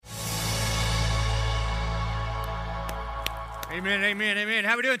Amen, amen, amen.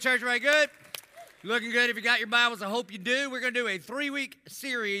 How we doing, church? Everybody good? Looking good. If you got your Bibles, I hope you do. We're going to do a 3-week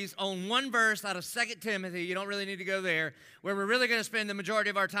series on one verse out of 2 Timothy. You don't really need to go there. Where we're really going to spend the majority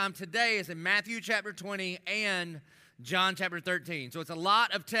of our time today is in Matthew chapter 20 and John chapter 13. So it's a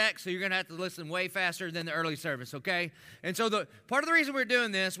lot of text, so you're going to have to listen way faster than the early service, okay? And so part of the reason we're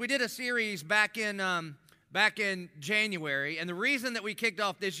doing this, we did a series back in January, and the reason that we kicked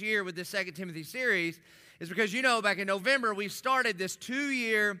off this year with this 2 Timothy series is because, you know, back in November, we started this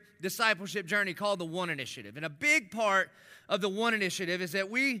 2-year discipleship journey called the One Initiative. And a big part of the One Initiative is that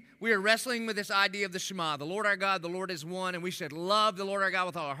we are wrestling with this idea of the Shema, the Lord our God, the Lord is one, and we should love the Lord our God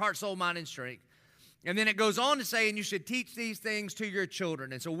with all our heart, soul, mind, and strength. And then it goes on to say, and you should teach these things to your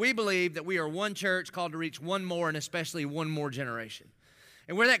children. And so we believe that we are one church called to reach one more, and especially one more generation.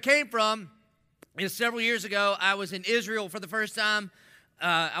 And where that came from is several years ago, I was in Israel for the first time.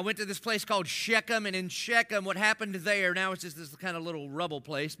 I went to this place called Shechem, and in Shechem, what happened there, now it's just this kind of little rubble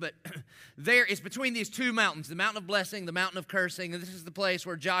place, but there it's between these two mountains, the mountain of blessing, the mountain of cursing, and this is the place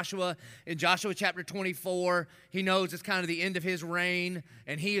where Joshua, in Joshua chapter 24, he knows it's kind of the end of his reign,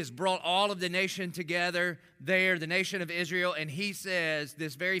 and he has brought all of the nation together there, the nation of Israel, and he says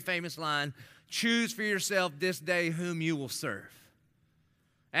this very famous line, "Choose for yourself this day whom you will serve.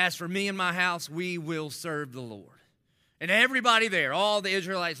 As for me and my house, we will serve the Lord." And everybody there, all the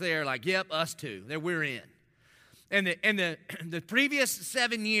Israelites there, like, yep, us too, that we're in. And the previous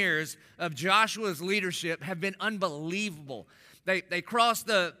 7 years of Joshua's leadership have been unbelievable. They cross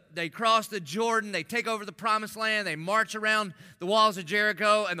the Jordan, they take over the promised land, they march around the walls of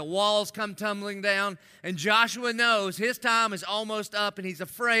Jericho, and the walls come tumbling down. And Joshua knows his time is almost up, and he's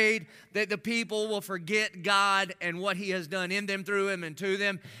afraid that the people will forget God and what he has done in them, through him, and to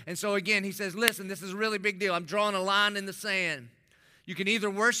them. And so again, he says, listen, this is a really big deal. I'm drawing a line in the sand. You can either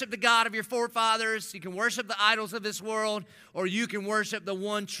worship the God of your forefathers, you can worship the idols of this world, or you can worship the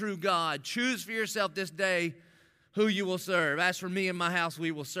one true God. Choose for yourself this day who you will serve. As for me and my house,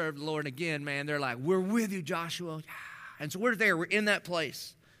 we will serve the Lord. And again, man, they're like, we're with you, Joshua. And so we're there. We're in that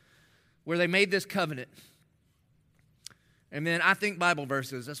place where they made this covenant. And then I think Bible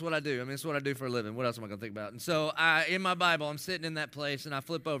verses. That's what I do. I mean, that's what I do for a living. What else am I going to think about? And so in my Bible, I'm sitting in that place, and I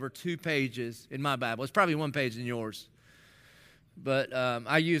flip over 2 pages in my Bible. It's probably 1 page in yours. But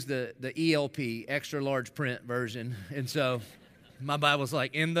I use the ELP, extra large print version. And so my Bible's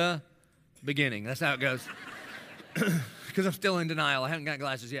like, in the beginning. That's how it goes. Because I'm still in denial. I haven't got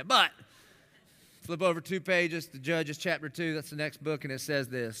glasses yet. But flip over 2 pages to Judges chapter 2. That's the next book, and it says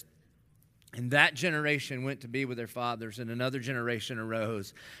this. And that generation went to be with their fathers, and another generation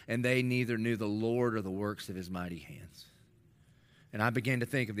arose, and they neither knew the Lord or the works of his mighty hands. And I began to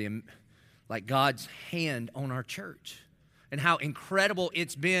think of like God's hand on our church and how incredible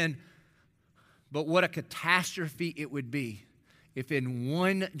it's been, but what a catastrophe it would be if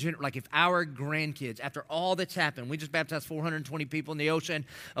if our grandkids, after all that's happened, we just baptized 420 people in the ocean,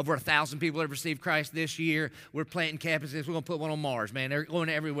 over 1,000 people have received Christ this year. We're planting campuses. We're going to put one on Mars, man. They're going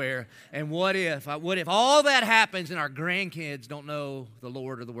everywhere. And what if all that happens and our grandkids don't know the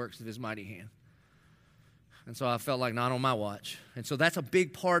Lord or the works of his mighty hand? And so I felt like not on my watch. And so that's a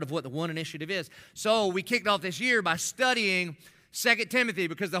big part of what the One Initiative is. So we kicked off this year by studying 2 Timothy,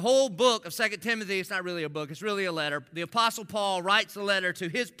 because the whole book of 2 Timothy, it's not really a book, it's really a letter. The Apostle Paul writes a letter to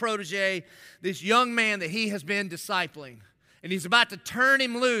his protege, this young man that he has been discipling. And he's about to turn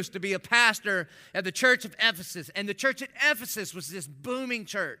him loose to be a pastor at the church of Ephesus. And the church at Ephesus was this booming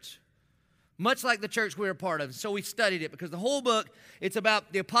church, much like the church we're a part of. So we studied it, because the whole book, it's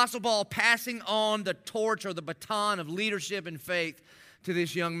about the Apostle Paul passing on the torch or the baton of leadership and faith to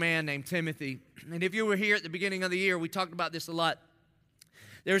this young man named Timothy. And if you were here at the beginning of the year, we talked about this a lot.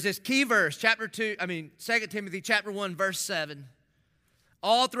 There's this key verse, 2 Timothy chapter 1, verse 7.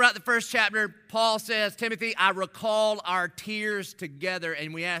 All throughout the first chapter, Paul says, Timothy, I recall our tears together.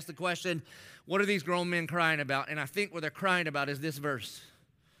 And we ask the question, what are these grown men crying about? And I think what they're crying about is this verse.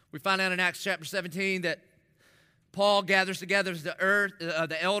 We find out in Acts chapter 17 that Paul gathers together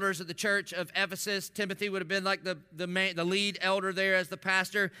the elders of the church of Ephesus. Timothy would have been like the lead elder there as the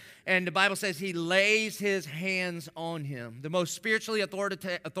pastor. And the Bible says he lays his hands on him. The most spiritually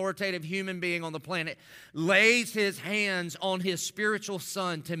authoritative human being on the planet lays his hands on his spiritual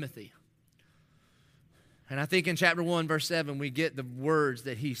son, Timothy. And I think in chapter 1, verse 7, we get the words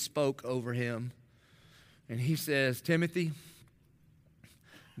that he spoke over him. And he says, Timothy,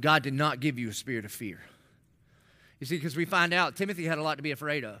 God did not give you a spirit of fear. You see, because we find out Timothy had a lot to be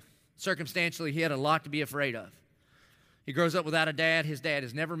afraid of. Circumstantially, he had a lot to be afraid of. He grows up without a dad. His dad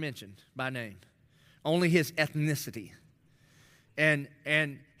is never mentioned by name, only his ethnicity. And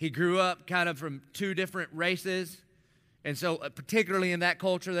he grew up kind of from 2 different races. And so particularly in that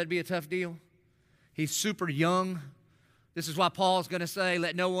culture, that'd be a tough deal. He's super young. This is why Paul's going to say,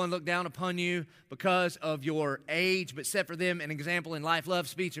 let no one look down upon you because of your age, but set for them an example in life, love,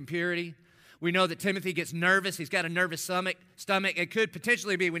 speech, and purity. We know that Timothy gets nervous. He's got a nervous stomach. It could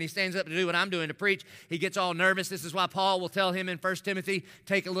potentially be when he stands up to do what I'm doing to preach, he gets all nervous. This is why Paul will tell him in 1 Timothy,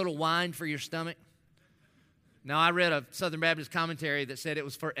 take a little wine for your stomach. Now, I read a Southern Baptist commentary that said it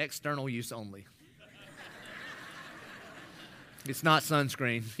was for external use only. It's not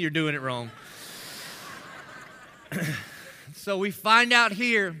sunscreen. You're doing it wrong. So we find out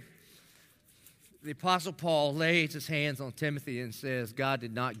here, the Apostle Paul lays his hands on Timothy and says, God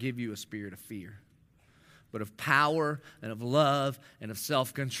did not give you a spirit of fear, but of power and of love and of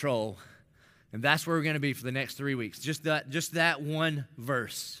self-control. And that's where we're going to be for the next 3 weeks. Just that one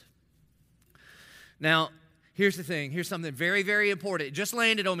verse. Now, here's the thing. Here's something very, very important. It just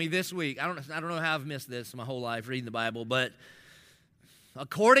landed on me this week. I don't know how I've missed this my whole life reading the Bible, but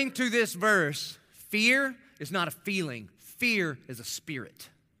according to this verse, fear is not a feeling. Fear is a spirit.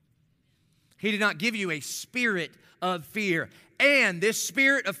 He did not give you a spirit of fear. And this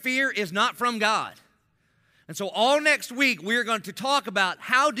spirit of fear is not from God. And so all next week, we're going to talk about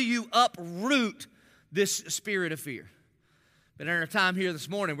how do you uproot this spirit of fear. But in our time here this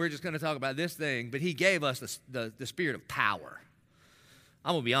morning, we're just going to talk about this thing. But he gave us the spirit of power.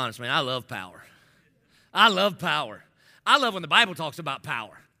 I'm going to be honest, man. I love power. I love power. I love when the Bible talks about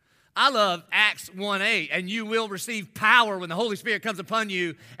power. I love Acts 1:8, and you will receive power when the Holy Spirit comes upon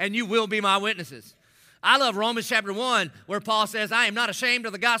you, and you will be my witnesses. I love Romans chapter 1, where Paul says, I am not ashamed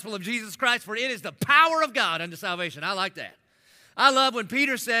of the gospel of Jesus Christ, for it is the power of God unto salvation. I like that. I love when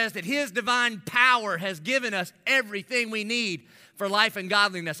Peter says that his divine power has given us everything we need for life and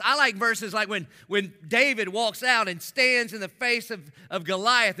godliness. I like verses like when David walks out and stands in the face of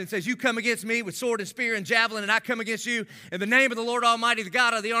Goliath and says, you come against me with sword and spear and javelin, and I come against you in the name of the Lord Almighty, the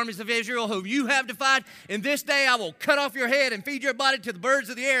God of the armies of Israel, whom you have defied. And this day I will cut off your head and feed your body to the birds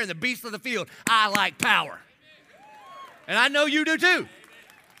of the air and the beasts of the field. I like power. And I know you do too.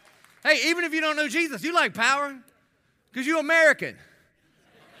 Hey, even if you don't know Jesus, you like power because you're American.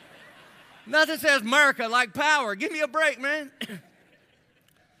 Nothing says America like power. Give me a break, man.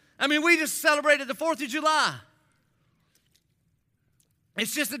 I mean, we just celebrated the 4th of July.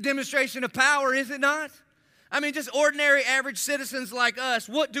 It's just a demonstration of power, is it not? I mean, just ordinary, average citizens like us,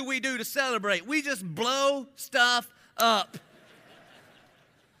 what do we do to celebrate? We just blow stuff up.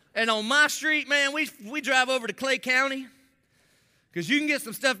 And on my street, man, we drive over to Clay County because you can get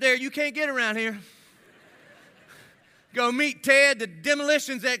some stuff there you can't get around here. Go meet Ted, the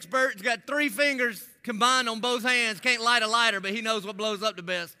demolitions expert. He's got 3 fingers combined on both hands. Can't light a lighter, but he knows what blows up the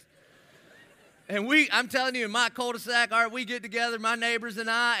best. And I'm telling you, in my cul-de-sac, we get together, my neighbors and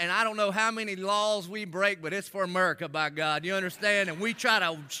I don't know how many laws we break, but it's for America, by God. You understand? And we try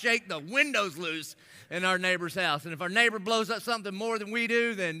to shake the windows loose in our neighbor's house. And if our neighbor blows up something more than we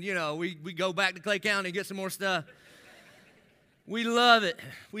do, then, we go back to Clay County and get some more stuff. We love it.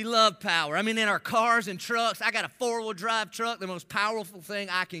 We love power. I mean, in our cars and trucks, I got a 4-wheel drive truck, the most powerful thing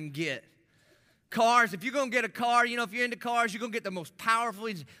I can get. Cars, if you're going to get a car, if you're into cars, you're going to get the most powerful.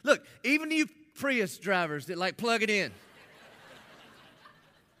 Look, even you Prius drivers that plug it in.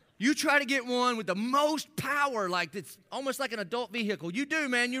 You try to get one with the most power, it's almost like an adult vehicle. You do,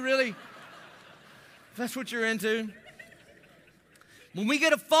 man. You really, if that's what you're into. When we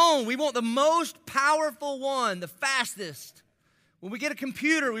get a phone, we want the most powerful one, the fastest. When we get a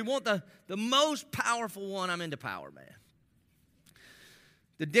computer, we want the most powerful one. I'm into power, man.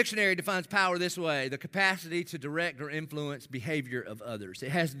 The dictionary defines power this way: the capacity to direct or influence behavior of others. It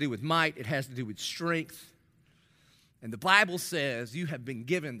has to do with might. It has to do with strength. And the Bible says you have been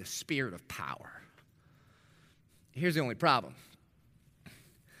given the spirit of power. Here's the only problem.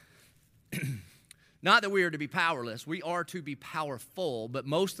 Not that we are to be powerless. We are to be powerful. But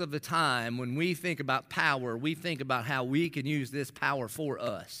most of the time, when we think about power, we think about how we can use this power for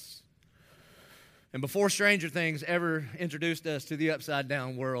us. And before Stranger Things ever introduced us to the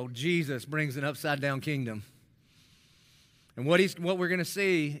upside-down world, Jesus brings an upside-down kingdom. And what we're going to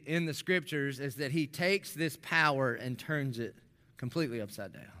see in the Scriptures is that he takes this power and turns it completely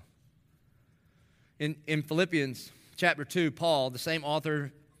upside down. In Philippians chapter 2, Paul, the same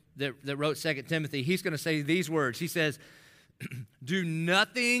author that wrote 2 Timothy, he's going to say these words. He says, do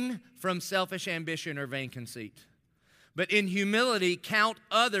nothing from selfish ambition or vain conceit, but in humility count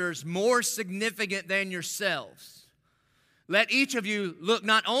others more significant than yourselves. Let each of you look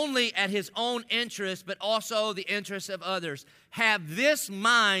not only at his own interests, but also the interests of others. Have this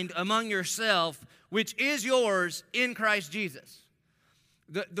mind among yourself, which is yours in Christ Jesus.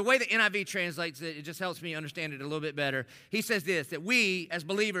 The way the NIV translates it, it just helps me understand it a little bit better. He says this, that we as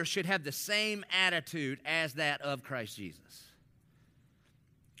believers should have the same attitude as that of Christ Jesus,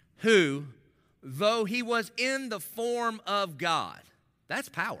 who, though he was in the form of God, that's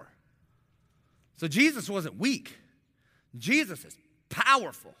power. So Jesus wasn't weak. Jesus is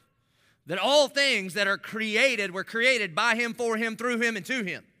powerful. That all things that are created were created by him, for him, through him, and to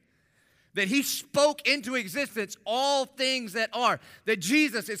him. That he spoke into existence all things that are. That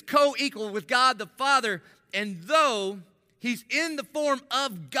Jesus is co-equal with God the Father. And though he's in the form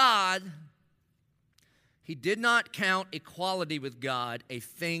of God, he did not count equality with God a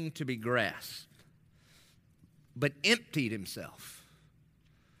thing to be grasped, but emptied himself.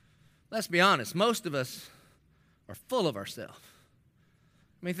 Let's be honest, most of us are full of ourselves.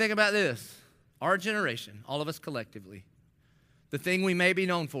 I mean, think about this. Our generation, all of us collectively, the thing we may be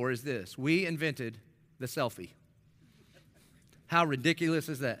known for is this. We invented the selfie. How ridiculous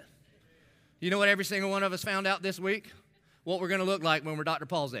is that? You know what every single one of us found out this week? What we're going to look like when we're Dr.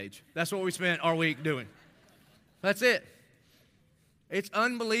 Paul's age. That's what we spent our week doing. That's it. It's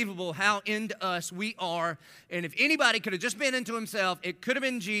unbelievable how into us we are. And if anybody could have just been into himself, it could have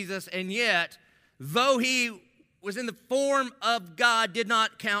been Jesus. And yet, though he was in the form of God, did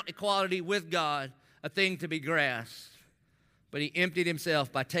not count equality with God a thing to be grasped, but he emptied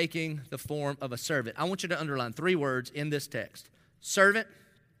himself by taking the form of a servant. I want you to underline 3 words in this text. Servant.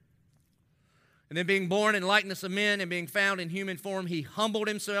 And then being born in likeness of men and being found in human form, he humbled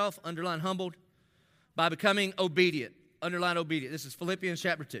himself, underline humbled, by becoming obedient, underline obedient. This is Philippians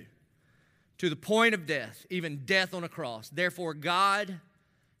chapter 2. To the point of death, even death on a cross. Therefore God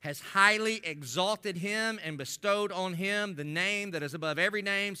has highly exalted him and bestowed on him the name that is above every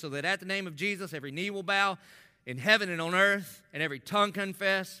name, so that at the name of Jesus every knee will bow in heaven and on earth, and every tongue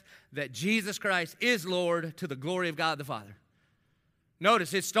confess that Jesus Christ is Lord, to the glory of God the Father.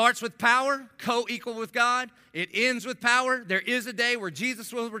 Notice, it starts with power, co-equal with God. It ends with power. There is a day where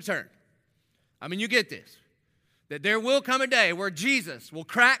Jesus will return. I mean, you get this. That there will come a day where Jesus will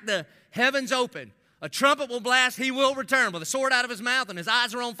crack the heavens open. A trumpet will blast. He will return with a sword out of his mouth, and his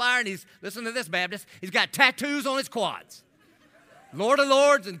eyes are on fire, and he's, listen to this, Baptist, he's got tattoos on his quads. Lord of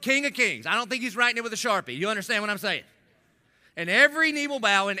Lords and King of Kings. I don't think he's writing it with a Sharpie. You understand what I'm saying? And every knee will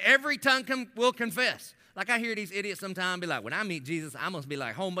bow and every tongue will confess. Like I hear these idiots sometimes be like, when I meet Jesus, I must be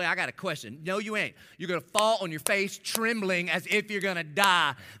like, homeboy, I got a question. No, you ain't. You're going to fall on your face trembling as if you're going to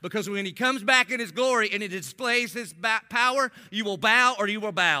die. Because when he comes back in his glory and he displays his power, you will bow or you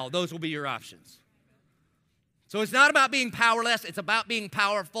will bow. Those will be your options. So it's not about being powerless. It's about being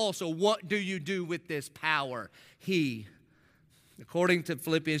powerful. So what do you do with this power? According to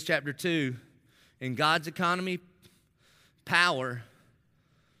Philippians chapter 2, in God's economy, power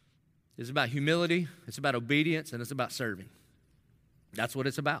is about humility, it's about obedience, and it's about serving. That's what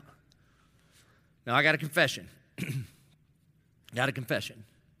it's about. Now, I got a confession.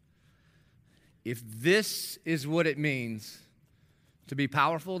 If this is what it means to be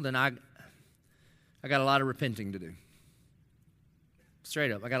powerful, then I got a lot of repenting to do.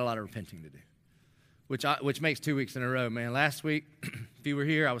 Straight up, I got a lot of repenting to do. Which makes 2 weeks in a row, man. Last week, if you were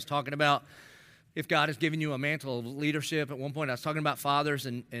here, I was talking about if God has given you a mantle of leadership. At one point, I was talking about fathers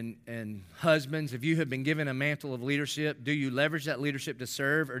and husbands. If you have been given a mantle of leadership, do you leverage that leadership to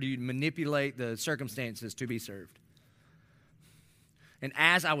serve, or do you manipulate the circumstances to be served? And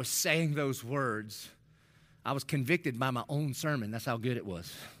as I was saying those words, I was convicted by my own sermon. That's how good it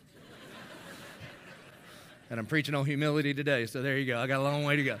was. And I'm preaching on humility today, so there you go. I got a long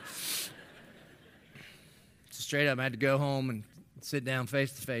way to go. Straight up, I had to go home and sit down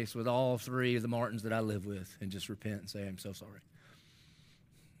face to face with all 3 of the Martins that I live with and just repent and say, I'm so sorry.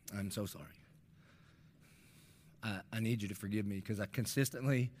 I'm so sorry. I need you to forgive me because I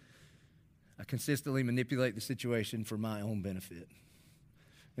consistently manipulate the situation for my own benefit.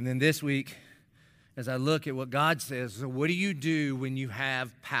 And then this week, as I look at what God says, so what do you do when you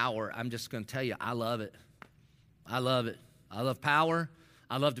have power? I'm just going to tell you, I love it. I love it. I love power.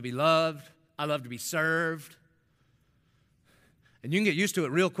 I love to be loved. I love to be served. And you can get used to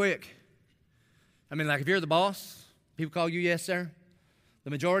it real quick. I mean, like if you're the boss, people call you yes, sir. The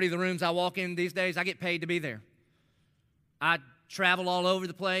majority of the rooms I walk in these days, I get paid to be there. I travel all over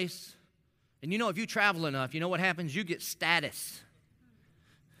the place. And you know, if you travel enough, you know what happens? You get status.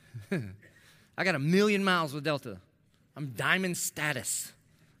 I got 1 million miles with Delta. I'm diamond status,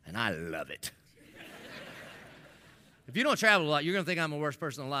 and I love it. If you don't travel a lot, you're going to think I'm the worst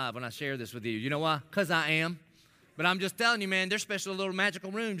person alive when I share this with you. You know why? Because I am. But I'm just telling you, man, there's special little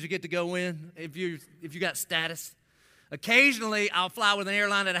magical rooms you get to go in if you got status. Occasionally, I'll fly with an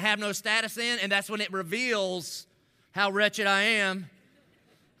airline that I have no status in, and that's when it reveals how wretched I am.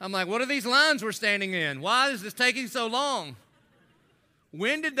 I'm like, what are these lines we're standing in? Why is this taking so long?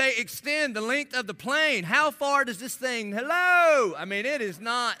 When did they extend the length of the plane? How far does this thing, hello? I mean, it is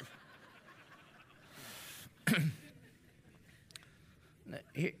not.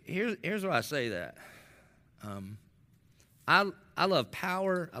 Here's why I say that. I love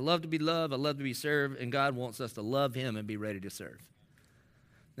power. I love to be loved. I love to be served. And God wants us to love him and be ready to serve.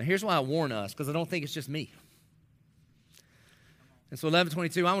 Now, here's why I warn us, because I don't think it's just me. And so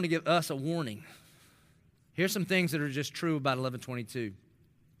 11:22, I want to give us a warning. Here's some things that are just true about 11:22.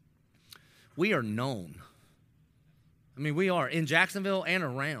 We are known. I mean, we are in Jacksonville and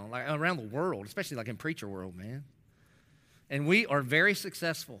around the world, especially like in preacher world, man. And we are very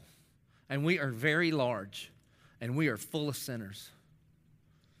successful, and we are very large, and we are full of sinners.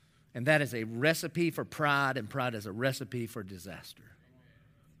 And that is a recipe for pride, and pride is a recipe for disaster.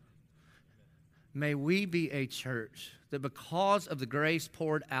 May we be a church that because of the grace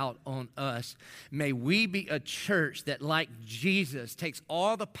poured out on us, may we be a church that, like Jesus, takes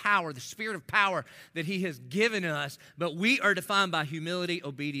all the power, the spirit of power that he has given us, but we are defined by humility,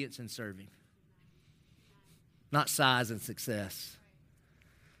 obedience, and serving. Not size and success.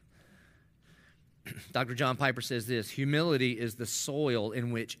 Dr. John Piper says this: humility is the soil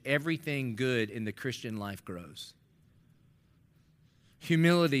in which everything good in the Christian life grows.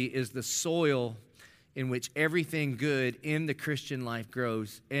 Humility is the soil in which everything good in the Christian life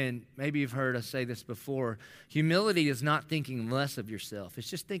grows. And maybe you've heard us say this before. Humility is not thinking less of yourself. It's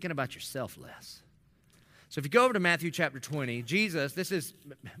just thinking about yourself less. So if you go over to Matthew chapter 20, Jesus, this is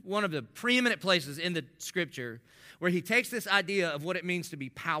one of the preeminent places in the scripture where he takes this idea of what it means to be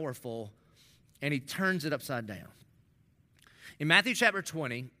powerful and he turns it upside down. In Matthew chapter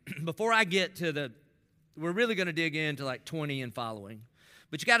 20, before I get to we're really going to dig into like 20 and following.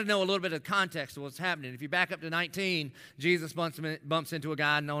 But you got to know a little bit of the context of what's happening. If you back up to 19, Jesus bumps into a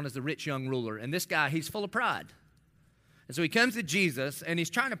guy known as the rich young ruler. And this guy, he's full of pride. And so he comes to Jesus, and he's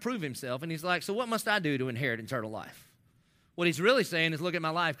trying to prove himself. And he's like, so what must I do to inherit eternal life? What he's really saying is, look at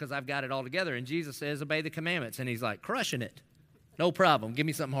my life because I've got it all together. And Jesus says, obey the commandments. And he's like, crushing it. No problem. Give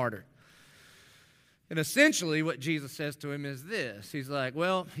me something harder. And essentially what Jesus says to him is this. He's like,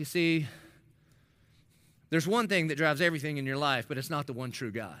 well, you see, there's one thing that drives everything in your life, but it's not the one true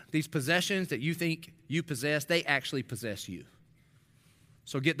God. These possessions that you think you possess, they actually possess you.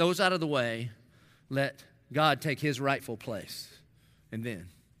 So get those out of the way. Let God take his rightful place, and then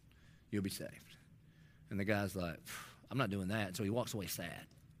you'll be saved. And the guy's like, I'm not doing that. So he walks away sad.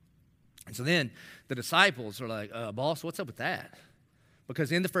 And so then the disciples are like, boss, what's up with that?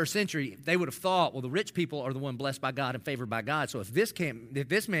 Because in the first century, they would have thought, well, the rich people are the one blessed by God and favored by God. So if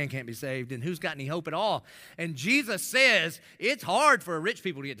this man can't be saved, then who's got any hope at all? And Jesus says it's hard for rich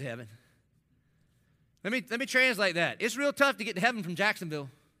people to get to heaven. Let me translate that. It's real tough to get to heaven from Jacksonville.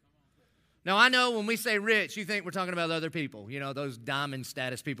 Now, I know when we say rich, you think we're talking about other people. You know, those diamond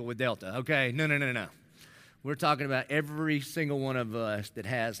status people with Delta. Okay, no. We're talking about every single one of us that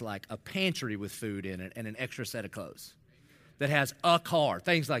has like a pantry with food in it and an extra set of clothes. That has a car,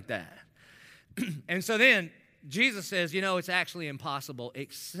 things like that. And so then Jesus says, you know, it's actually impossible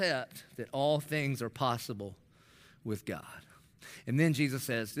except that all things are possible with God. And then Jesus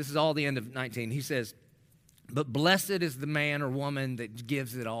says, this is all the end of 19, he says, but blessed is the man or woman that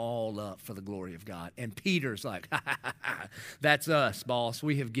gives it all up for the glory of God. And Peter's like, that's us, boss.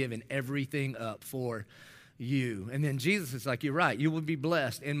 We have given everything up for you. And then Jesus is like, you're right. You will be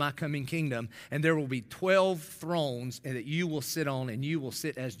blessed in my coming kingdom, and there will be 12 thrones that you will sit on, and you will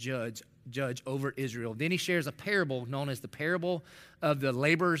sit as judge over Israel. Then he shares a parable known as the parable of the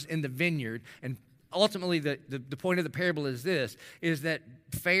laborers in the vineyard. And ultimately, the point of the parable is this, is that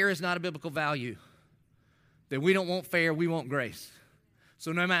fair is not a biblical value. That we don't want fair, we want grace.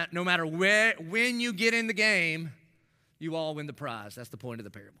 So no matter when you get in the game, you all win the prize. That's the point of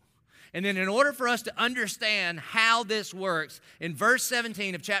the parable. And then in order for us to understand how this works, in verse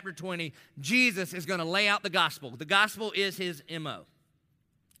 17 of chapter 20, Jesus is going to lay out the gospel. The gospel is his MO.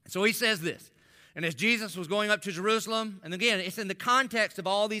 So he says this, and as Jesus was going up to Jerusalem, and again, it's in the context of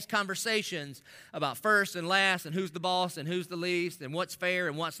all these conversations about first and last, and who's the boss and who's the least, and what's fair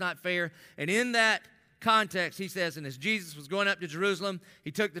and what's not fair. And in that context, he says, and as Jesus was going up to Jerusalem, he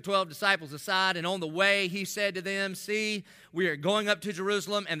took the 12 disciples aside, and on the way he said to them, see, we are going up to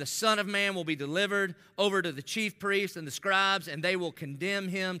Jerusalem, and the Son of Man will be delivered over to the chief priests and the scribes, and they will condemn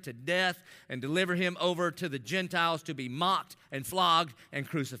him to death and deliver him over to the Gentiles to be mocked and flogged and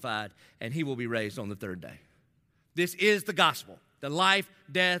crucified, and he will be raised on the third day. This is the gospel, the life,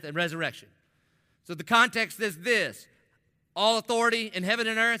 death, and resurrection. So the context is this: all authority in heaven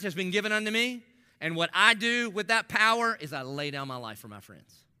and earth has been given unto me. And what I do with that power is I lay down my life for my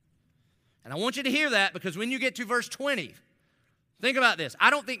friends. And I want you to hear that, because when you get to verse 20, think about this. I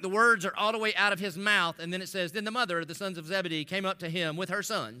don't think the words are all the way out of his mouth. And then it says, then the mother of the sons of Zebedee came up to him with her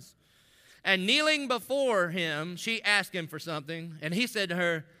sons. And kneeling before him, she asked him for something. And he said to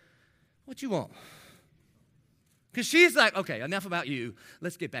her, what you want? Because she's like, okay, enough about you.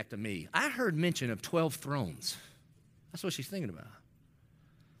 Let's get back to me. I heard mention of 12 thrones. That's what she's thinking about.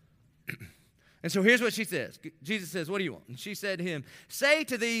 And so here's what she says. Jesus says, what do you want? And she said to him, say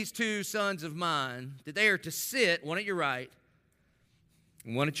to these two sons of mine that they are to sit, one at your right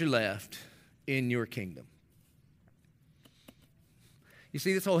and one at your left, in your kingdom. You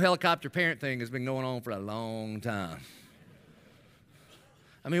see, this whole helicopter parent thing has been going on for a long time.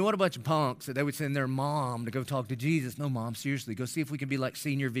 I mean, what a bunch of punks that they would send their mom to go talk to Jesus. No, Mom, seriously, go see if we can be like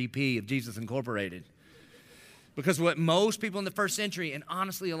senior VP of Jesus Incorporated. Because what most people in the first century, and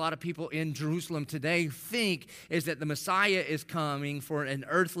honestly a lot of people in Jerusalem today, think is that the Messiah is coming for an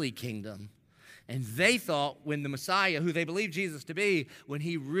earthly kingdom. And they thought when the Messiah, who they believe Jesus to be, when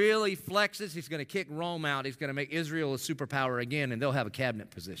he really flexes, he's going to kick Rome out. He's going to make Israel a superpower again, and they'll have a cabinet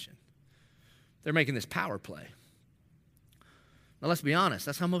position. They're making this power play. Now, let's be honest.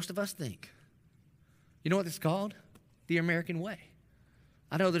 That's how most of us think. You know what this is called? The American way.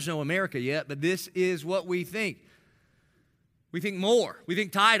 I know there's no America yet, but this is what we think. We think more. We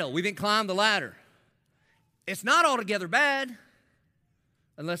think title. We think climb the ladder. It's not altogether bad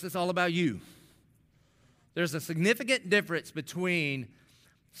unless it's all about you. There's a significant difference between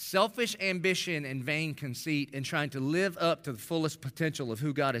selfish ambition and vain conceit and trying to live up to the fullest potential of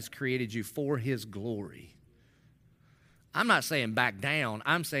who God has created you for his glory. I'm not saying back down.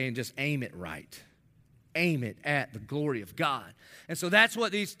 I'm saying just aim it right. Aim it at the glory of God. And so that's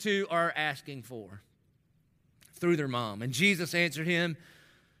what these two are asking for through their mom. And Jesus answered him,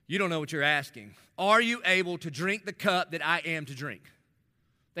 you don't know what you're asking. Are you able to drink the cup that I am to drink?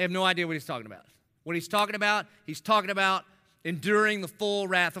 They have no idea what he's talking about. What he's talking about enduring the full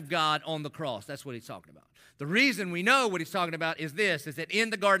wrath of God on the cross. That's what he's talking about. The reason we know what he's talking about is this, is that in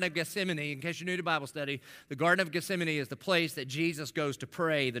the Garden of Gethsemane, in case you're new to Bible study, the Garden of Gethsemane is the place that Jesus goes to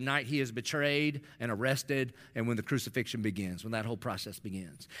pray the night he is betrayed and arrested and when the crucifixion begins, when that whole process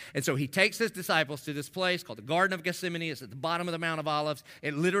begins. And so he takes his disciples to this place called the Garden of Gethsemane. It's at the bottom of the Mount of Olives.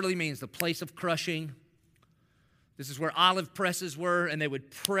 It literally means the place of crushing. This is where olive presses were, and they would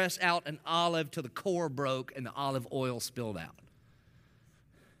press out an olive till the core broke and the olive oil spilled out.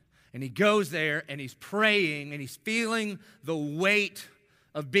 And he goes there, and he's praying, and he's feeling the weight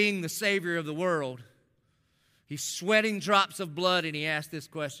of being the Savior of the world. He's sweating drops of blood, and he asks this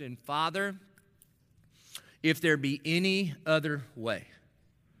question, Father, if there be any other way.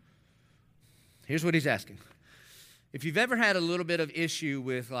 Here's what he's asking. If you've ever had a little bit of issue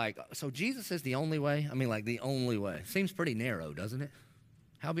with so Jesus is the only way? I mean, the only way. Seems pretty narrow, doesn't it?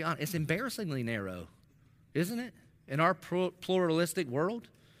 I'll be honest, it's embarrassingly narrow, isn't it? In our pluralistic world.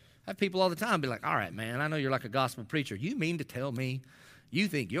 I have people all the time be like, all right, man, I know you're like a gospel preacher. You mean to tell me you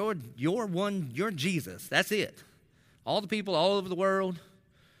think you're Jesus. That's it. All the people all over the world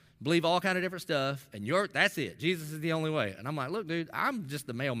believe all kind of different stuff, and that's it. Jesus is the only way. And I'm like, look, dude, I'm just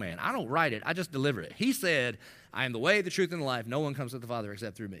the mailman. I don't write it. I just deliver it. He said, I am the way, the truth, and the life. No one comes to the Father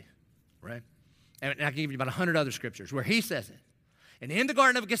except through me, right? And I can give you about 100 other scriptures where he says it. And in the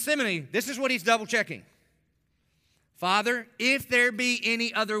Garden of Gethsemane, this is what he's double-checking. Father, if there be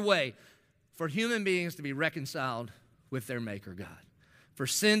any other way for human beings to be reconciled with their Maker, God, for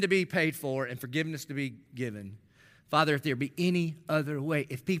sin to be paid for and forgiveness to be given, Father, if there be any other way,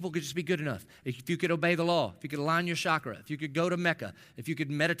 if people could just be good enough, if you could obey the law, if you could align your chakra, if you could go to Mecca, if you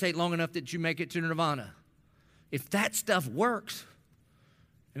could meditate long enough that you make it to nirvana, if that stuff works,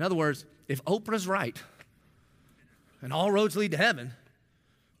 in other words, if Oprah's right and all roads lead to heaven,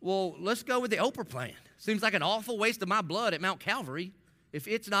 well, let's go with the Oprah plan. Seems like an awful waste of my blood at Mount Calvary if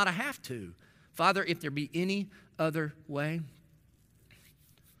it's not a have to. Father, if there be any other way,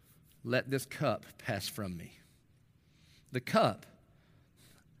 let this cup pass from me. The cup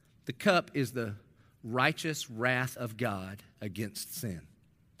is the righteous wrath of God against sin.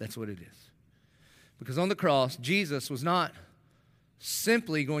 That's what it is. Because on the cross, Jesus was not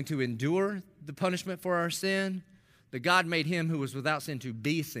simply going to endure the punishment for our sin, but God made him who was without sin to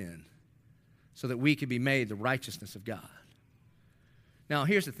be sin so that we could be made the righteousness of God. Now,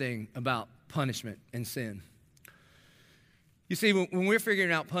 here's the thing about punishment and sin. You see, when we're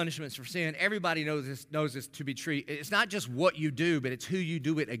figuring out punishments for sin, everybody knows this to be true. It's not just what you do, but it's who you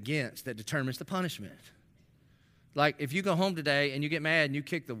do it against that determines the punishment. Like, if you go home today and you get mad and you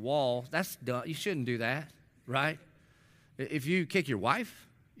kick the wall, that's dumb. You shouldn't do that, right? If you kick your wife,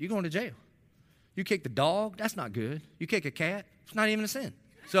 you're going to jail. You kick the dog, that's not good. You kick a cat, it's not even a sin.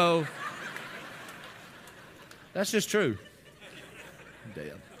 So, That's just true.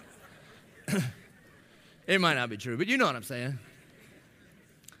 Damn. It might not be true, but you know what I'm saying.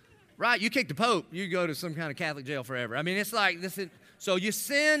 Right? You kick the Pope, you go to some kind of Catholic jail forever. I mean, it's like this. So you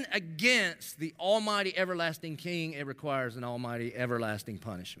sin against the almighty everlasting King, it requires an almighty everlasting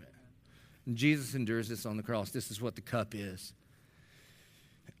punishment. And Jesus endures this on the cross. This is what the cup is.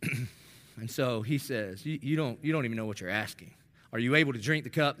 And so he says, you don't even know what you're asking. Are you able to drink the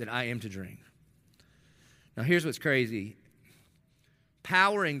cup that I am to drink? Now here's what's crazy.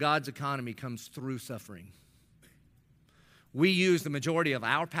 Power in God's economy comes through suffering. We use the majority of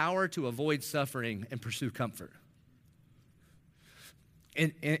our power to avoid suffering and pursue comfort.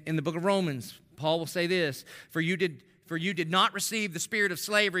 In the book of Romans, Paul will say this, For you did not receive the spirit of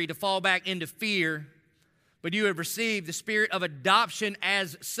slavery to fall back into fear, but you have received the spirit of adoption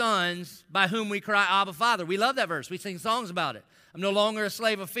as sons, by whom we cry, Abba, Father. We love that verse. We sing songs about it. I'm no longer a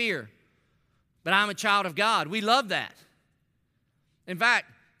slave of fear, but I'm a child of God. We love that. In fact,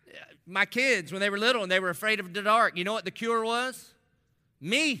 my kids, when they were little and they were afraid of the dark, you know what the cure was?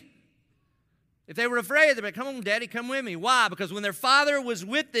 Me. If they were afraid, they'd be like, come on, Daddy, come with me. Why? Because when their father was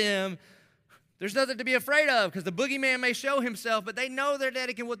with them, there's nothing to be afraid of, because the boogeyman may show himself, but they know their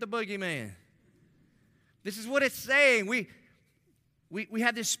daddy can whip the boogeyman. This is what it's saying. We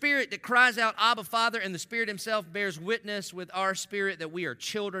have this spirit that cries out, Abba, Father, and the Spirit himself bears witness with our spirit that we are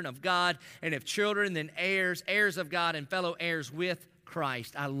children of God, and if children, then heirs, heirs of God, and fellow heirs with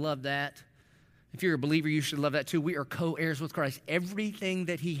Christ. I love that. If you're a believer, you should love that too. We are co-heirs with Christ. Everything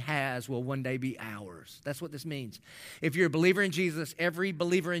that he has will one day be ours. That's what this means. If you're a believer in Jesus, every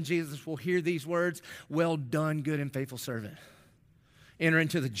believer in Jesus will hear these words, well done, good and faithful servant. Enter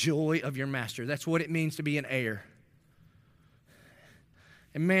into the joy of your master. That's what it means to be an heir.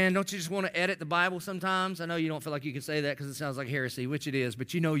 And man, don't you just want to edit the Bible sometimes? I know you don't feel like you can say that because it sounds like heresy, which it is,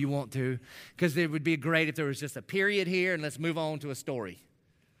 but you know you want to, because it would be great if there was just a period here and let's move on to a story.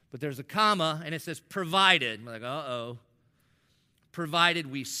 But there's a comma and it says provided. We're like, uh-oh. Provided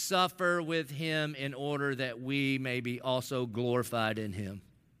we suffer with him in order that we may be also glorified in him.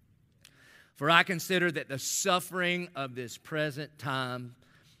 For I consider that the suffering of this present time,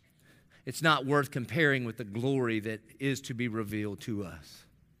 it's not worth comparing with the glory that is to be revealed to us.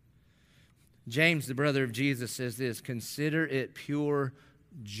 James, the brother of Jesus, says this, consider it pure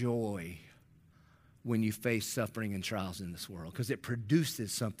joy when you face suffering and trials in this world, because it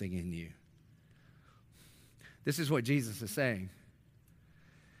produces something in you. This is what Jesus is saying,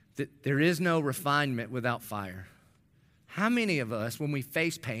 that there is no refinement without fire. How many of us, when we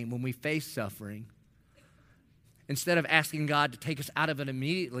face pain, when we face suffering, instead of asking God to take us out of it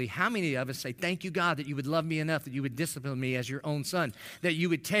immediately, how many of us say, thank you, God, that you would love me enough, that you would discipline me as your own son, that you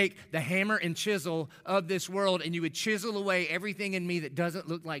would take the hammer and chisel of this world and you would chisel away everything in me that doesn't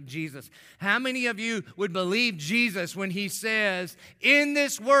look like Jesus? How many of you would believe Jesus when he says, in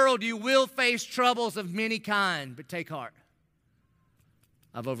this world you will face troubles of many kind, but take heart,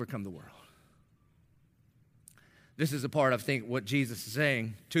 I've overcome the world. This is a part, I think, what Jesus is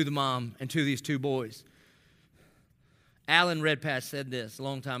saying to the mom and to these two boys. Alan Redpath said this a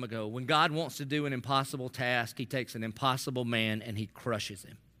long time ago. When God wants to do an impossible task, he takes an impossible man and he crushes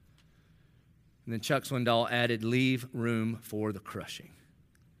him. And then Chuck Swindoll added, leave room for the crushing.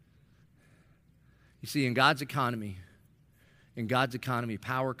 You see, in God's economy,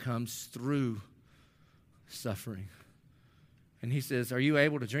 power comes through suffering. And he says, are you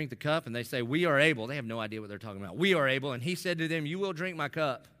able to drink the cup? And they say, we are able. They have no idea what they're talking about. We are able. And he said to them, you will drink my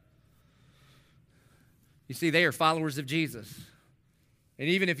cup. You see, they are followers of Jesus. And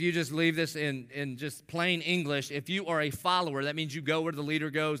even if you just leave this in just plain English, if you are a follower, that means you go where the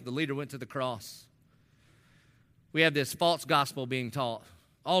leader goes. The leader went to the cross. We have this false gospel being taught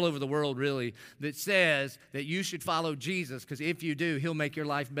all over the world, really, that says that you should follow Jesus because if you do, he'll make your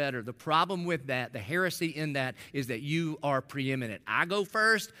life better. The problem with that, the heresy in that, is that you are preeminent. I go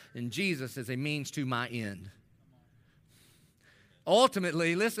first, and Jesus is a means to my end.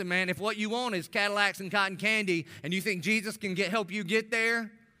 Ultimately, listen, man, if what you want is Cadillacs and cotton candy and you think Jesus can help you get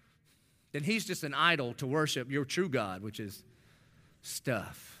there, then he's just an idol to worship your true God, which is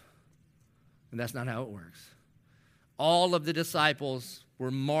stuff. And that's not how it works. All of the disciples were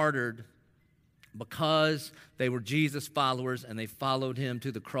martyred because they were Jesus followers and they followed him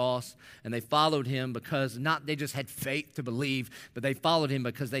to the cross, and they followed him because not they just had faith to believe, but they followed him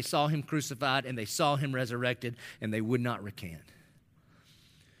because they saw him crucified and they saw him resurrected, and they would not recant.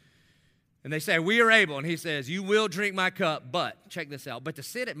 And they say, we are able. And he says, you will drink my cup, but, check this out, but to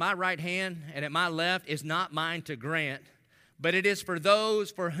sit at my right hand and at my left is not mine to grant, but it is for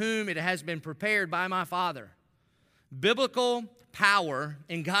those for whom it has been prepared by my Father. Biblical power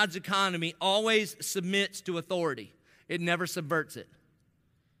in God's economy always submits to authority. It never subverts it.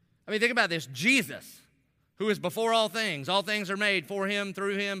 I mean, think about this. Jesus, who is before all things are made for him,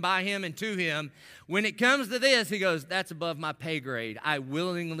 through him, by him, and to him. When it comes to this, he goes, that's above my pay grade. I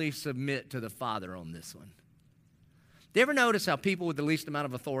willingly submit to the Father on this one. Do you ever notice how people with the least amount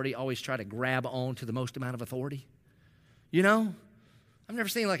of authority always try to grab on to the most amount of authority? You know? I've never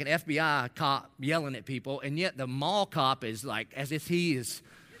seen like an FBI cop yelling at people, and yet the mall cop is like as if he is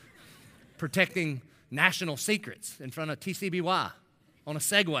protecting national secrets in front of TCBY on a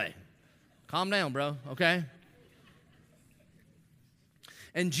Segway. Calm down, bro, okay?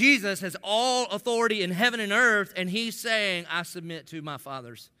 And Jesus has all authority in heaven and earth, and he's saying, I submit to my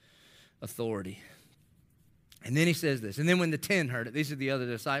Father's authority. And then he says this, and then when the 10 heard it, these are the other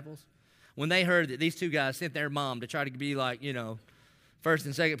disciples, when they heard that these two guys sent their mom to try to be like, you know, first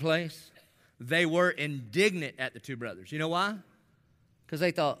and second place, they were indignant at the two brothers. You know why? Because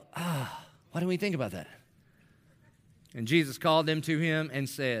they thought, why didn't we think about that? And Jesus called them to him and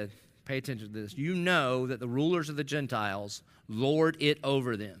said, pay attention to this. You know that the rulers of the Gentiles lord it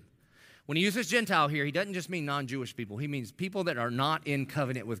over them. When he uses Gentile here, he doesn't just mean non-Jewish people. He means people that are not in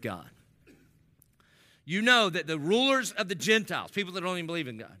covenant with God. You know that the rulers of the Gentiles, people that don't even believe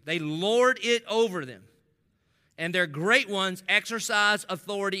in God, they lord it over them. And their great ones exercise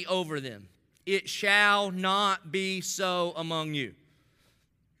authority over them. It shall not be so among you.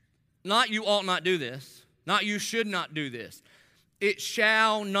 Not you ought not do this. Not you should not do this. It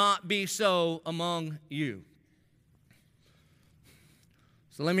shall not be so among you.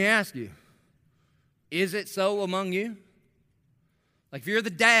 So let me ask you, is it so among you? Like if you're the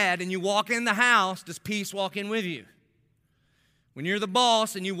dad and you walk in the house, does peace walk in with you? When you're the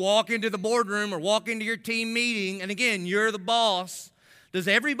boss and you walk into the boardroom or walk into your team meeting, and again, you're the boss, does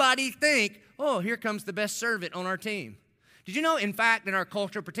everybody think, oh, here comes the best servant on our team? Did you know, in fact, in our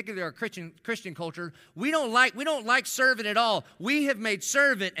culture, particularly our Christian culture, we don't like servant at all. We have made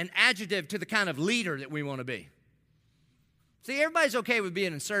servant an adjective to the kind of leader that we want to be. See, everybody's okay with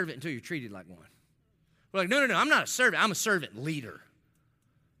being a servant until you're treated like one. We're like, no, I'm not a servant. I'm a servant leader.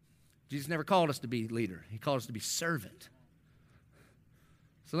 Jesus never called us to be leader. He called us to be servant.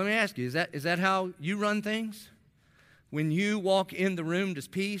 So let me ask you, is that how you run things? When you walk in the room, does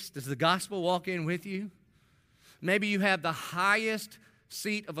the gospel walk in with you? Maybe you have the highest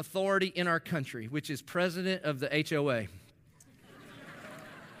seat of authority in our country, which is president of the HOA.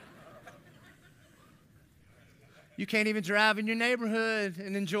 You can't even drive in your neighborhood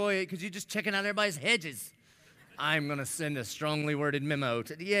and enjoy it because you're just checking out everybody's hedges. I'm going to send a strongly worded memo.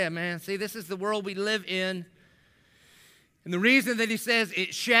 Yeah, man, see, this is the world we live in. And the reason that he says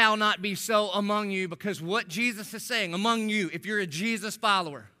it shall not be so among you, because what Jesus is saying, among you, if you're a Jesus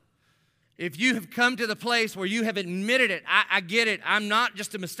follower, if you have come to the place where you have admitted it, I get it. I'm not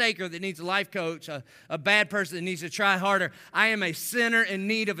just a mistaker that needs a life coach, a bad person that needs to try harder. I am a sinner in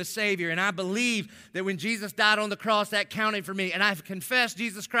need of a Savior, and I believe that when Jesus died on the cross, that counted for me, and I've confessed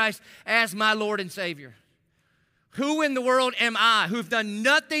Jesus Christ as my Lord and Savior. Who in the world am I who've done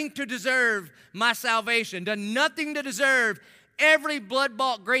nothing to deserve my salvation, done nothing to deserve every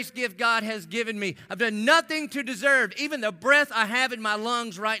blood-bought grace gift God has given me? I've done nothing to deserve even the breath I have in my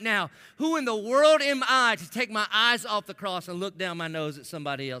lungs right now. Who in the world am I to take my eyes off the cross and look down my nose at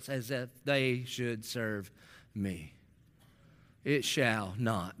somebody else as if they should serve me? It shall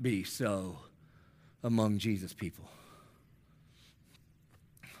not be so among Jesus' people.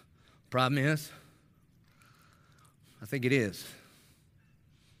 Problem is, I think it is.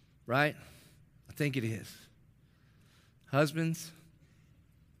 Right? I think it is. Husbands,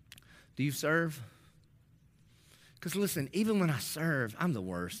 do you serve? Because listen, even when I serve, I'm the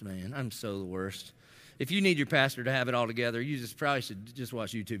worst, man. I'm so the worst. If you need your pastor to have it all together, you probably should just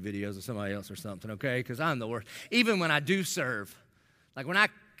watch YouTube videos of somebody else or something, okay? Because I'm the worst. Even when I do serve, like when I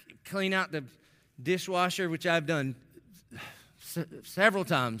clean out the dishwasher, which I've done several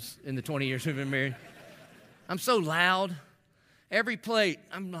times in the 20 years we've been married, I'm so loud. Every plate,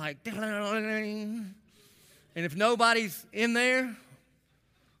 I'm like, and if nobody's in there,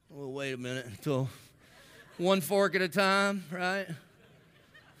 we'll wait a minute until one fork at a time, right?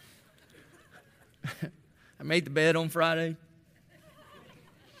 I made the bed on Friday.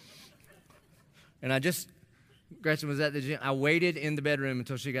 And Gretchen was at the gym. I waited in the bedroom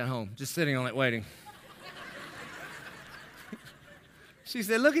until she got home, just sitting on it waiting. She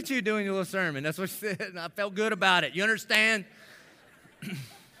said, look at you doing your little sermon. That's what she said, and I felt good about it. You understand?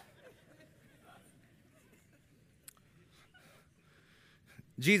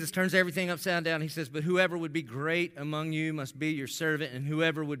 Jesus turns everything upside down. He says, but whoever would be great among you must be your servant, and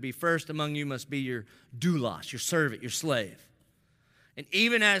whoever would be first among you must be your doulos, your servant, your slave. And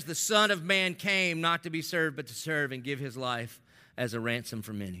even as the Son of Man came not to be served, but to serve and give his life as a ransom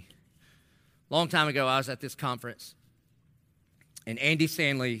for many. Long time ago, I was at this conference, and Andy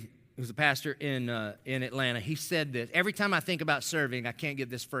Stanley, who's a pastor in Atlanta, he said this. Every time I think about serving, I can't get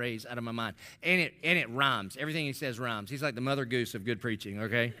this phrase out of my mind. And it rhymes. Everything he says rhymes. He's like the Mother Goose of good preaching,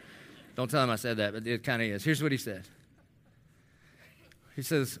 okay? Don't tell him I said that, but it kind of is. Here's what he said. He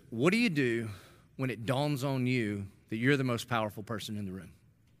says, what do you do when it dawns on you that you're the most powerful person in the room?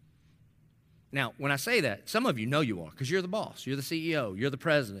 Now, when I say that, some of you know you are because you're the boss, you're the CEO, you're the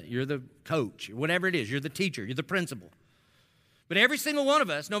president, you're the coach, whatever it is, you're the teacher, you're the principal. But every single one of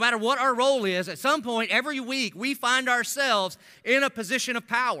us, no matter what our role is, at some point every week we find ourselves in a position of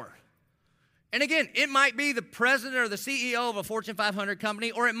power. And again, it might be the president or the CEO of a Fortune 500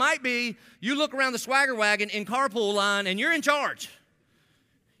 company, or it might be you look around the swagger wagon in carpool line and you're in charge.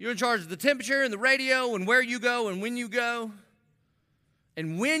 You're in charge of the temperature and the radio and where you go and when you go.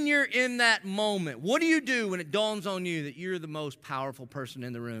 And when you're in that moment, what do you do when it dawns on you that you're the most powerful person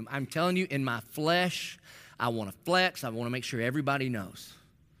in the room? I'm telling you, in my flesh, I want to flex. I want to make sure everybody knows.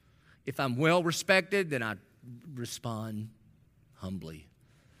 If I'm well respected, then I respond humbly.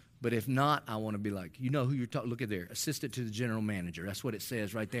 But if not, I want to be like, you know who you're talking, look at there, assistant to the general manager. That's what it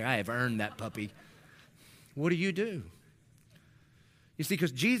says right there. I have earned that puppy. What do? You see,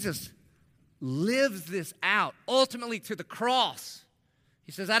 because Jesus lives this out, ultimately to the cross.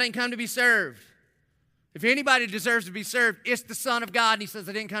 He says, I didn't come to be served. If anybody deserves to be served, it's the Son of God. And he says,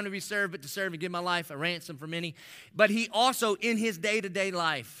 I didn't come to be served, but to serve and give my life a ransom for many. But he also, in his day-to-day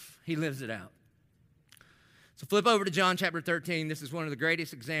life, he lives it out. So flip over to John chapter 13. This is one of the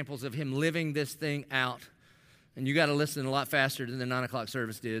greatest examples of him living this thing out. And you got to listen a lot faster than the 9 o'clock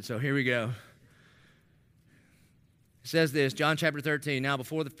service did. So here we go. It says this, John chapter 13. Now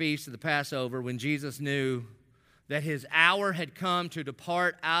before the feast of the Passover, when Jesus knew that his hour had come to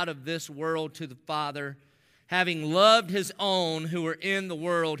depart out of this world to the Father, having loved his own who were in the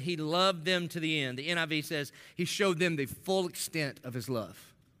world, he loved them to the end. The NIV says he showed them the full extent of his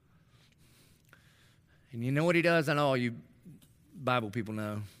love. And you know what he does? I know all you Bible people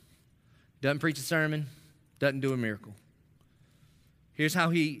know. Doesn't preach a sermon, doesn't do a miracle. Here's how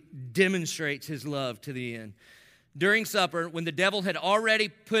he demonstrates his love to the end. During supper, when the devil had already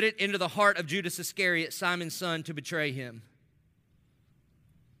put it into the heart of Judas Iscariot, Simon's son, to betray him.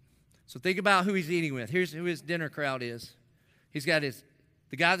 So think about who he's eating with. Here's who his dinner crowd is. He's got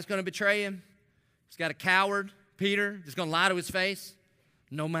the guy that's going to betray him. He's got a coward, Peter, that's going to lie to his face.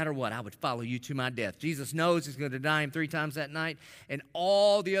 No matter what, I would follow you to my death. Jesus knows he's going to deny him 3 times that night. And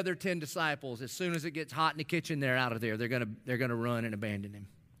all the other 10 disciples, as soon as it gets hot in the kitchen, they're out of there. They're going to run and abandon him.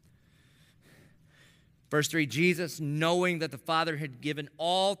 Verse 3, Jesus, knowing that the Father had given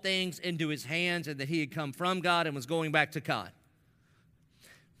all things into his hands and that he had come from God and was going back to God.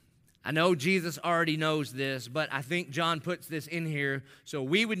 I know Jesus already knows this, but I think John puts this in here so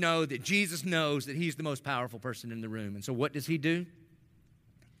we would know that Jesus knows that he's the most powerful person in the room. And so what does he do?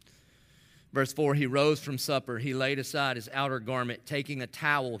 Verse 4, he rose from supper. He laid aside his outer garment. Taking a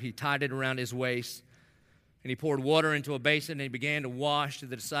towel, he tied it around his waist. And he poured water into a basin, and he began to wash the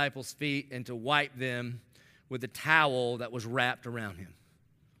disciples' feet and to wipe them with the towel that was wrapped around him.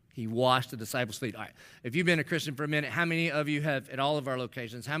 He washed the disciples' feet. All right, if you've been a Christian for a minute, how many of you have, at all of our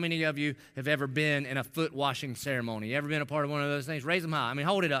locations, how many of you have ever been in a foot washing ceremony? You ever been a part of one of those things? Raise them high. I mean,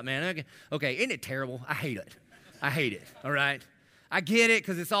 hold it up, man. Okay, isn't it terrible? I hate it, all right? I get it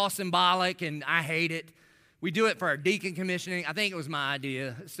because it's all symbolic, and I hate it. We do it for our deacon commissioning. I think it was my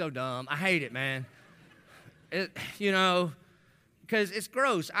idea. It's so dumb. I hate it, man. Because it's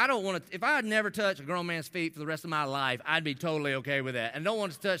gross. I don't want to, if I had never touched a grown man's feet for the rest of my life, I'd be totally okay with that. And don't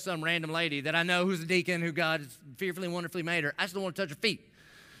want to touch some random lady that I know who's a deacon, who God has fearfully and wonderfully made her. I just don't want to touch her feet.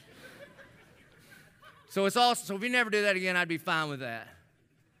 So if you never do that again, I'd be fine with that.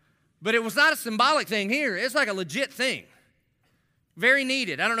 But it was not a symbolic thing here. It's like a legit thing. Very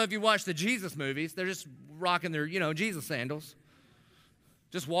needed. I don't know if you watch the Jesus movies. They're just rocking their, Jesus sandals.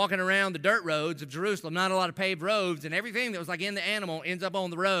 Just walking around the dirt roads of Jerusalem, not a lot of paved roads, and everything that was like in the animal ends up on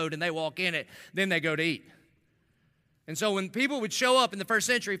the road, and they walk in it, then they go to eat. And so when people would show up in the first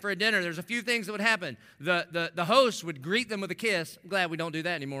century for a dinner, there's a few things that would happen. The host would greet them with a kiss. I'm glad we don't do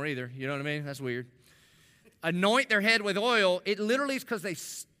that anymore either. You know what I mean? That's weird. Anoint their head with oil. It literally is because they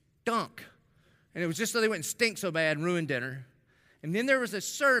stunk. And it was just so they wouldn't stink so bad and ruin dinner. And then there was a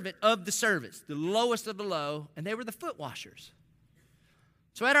servant of the servants, the lowest of the low, and they were the foot washers.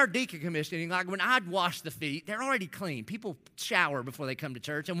 So at our deacon commissioning, like when I'd wash the feet, they're already clean. People shower before they come to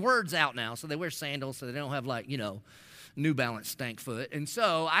church, and word's out now, so they wear sandals so they don't have like, New Balance stank foot. And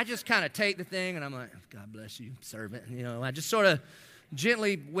so I just kind of take the thing, and I'm like, God bless you, servant. I just sort of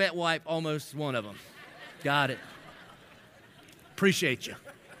gently wet wipe almost one of them. Got it. Appreciate you.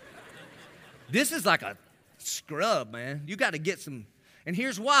 This is like a scrub, man. You got to get some. And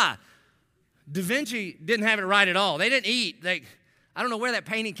here's why. Da Vinci didn't have it right at all. They didn't eat. I don't know where that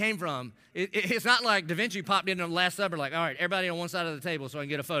painting came from. It's not like Da Vinci popped in on the Last Supper like, all right, everybody on one side of the table so I can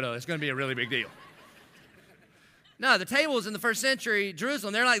get a photo. It's going to be a really big deal. No, the tables in the first century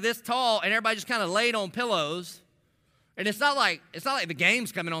Jerusalem, they're like this tall, and everybody just kind of laid on pillows. And it's not like the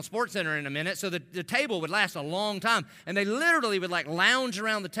game's coming on SportsCenter in a minute, so the table would last a long time. And they literally would like lounge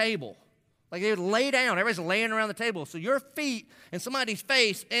around the table. Like they would lay down. Everybody's laying around the table. So your feet and somebody's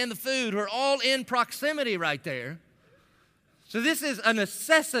face and the food are all in proximity right there. So this is a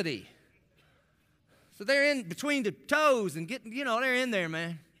necessity. So they're in between the toes and they're in there,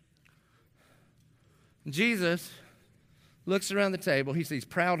 man. And Jesus looks around the table. He sees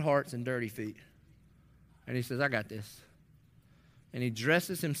proud hearts and dirty feet. And he says, I got this. And he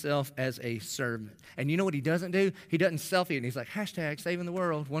dresses himself as a servant. And you know what he doesn't do? He doesn't selfie it. And he's like, #saving the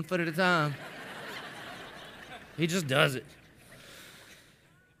world, 1 foot at a time. He just does it.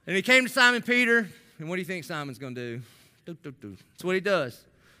 And he came to Simon Peter. And what do you think Simon's going to do? That's what he does.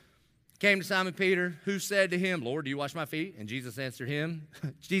 Came to Simon Peter, who said to him, Lord, do you wash my feet? And Jesus answered him.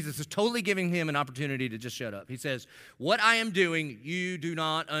 Jesus is totally giving him an opportunity to just shut up. He says, what I am doing, you do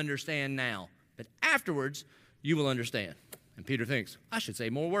not understand now. But afterwards, you will understand. And Peter thinks, I should say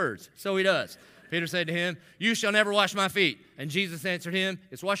more words. So he does. Peter said to him, you shall never wash my feet. And Jesus answered him,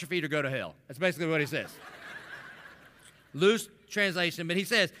 it's wash your feet or go to hell. That's basically what he says. Loose translation, but he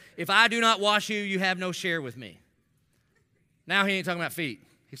says, if I do not wash you, you have no share with me. Now he ain't talking about feet.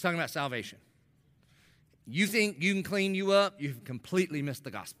 He's talking about salvation. You think you can clean you up? You've completely missed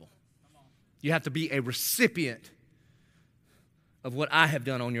the gospel. You have to be a recipient of what I have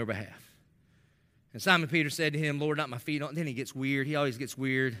done on your behalf. And Simon Peter said to him, Lord, not my feet. Then he gets weird. He always gets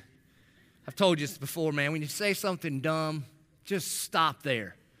weird. I've told you this before, man. When you say something dumb, just stop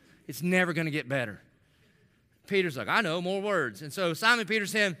there. It's never going to get better. Peter's like, I know, more words. And so Simon Peter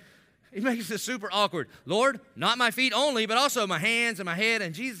said, he makes this super awkward. Lord, not my feet only, but also my hands and my head.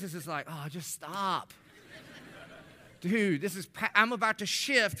 And Jesus is like, oh, just stop. Dude, I'm about to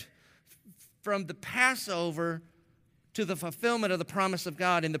shift from the Passover to the fulfillment of the promise of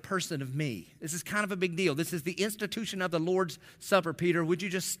God in the person of me. This is kind of a big deal. This is the institution of the Lord's Supper, Peter. Would you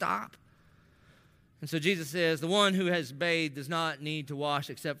just stop? And so Jesus says, the one who has bathed does not need to wash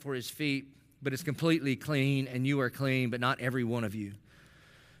except for his feet, but is completely clean, and you are clean, but not every one of you.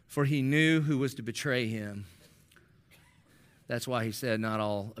 For he knew who was to betray him. That's why he said, not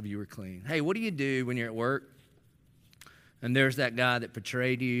all of you are clean. Hey, what do you do when you're at work and there's that guy that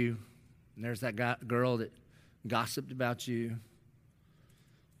betrayed you, and there's that girl that gossiped about you?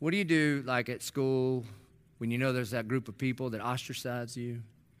 What do you do like at school when you know there's that group of people that ostracize you?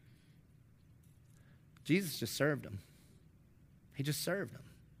 Jesus just served them. He just served them.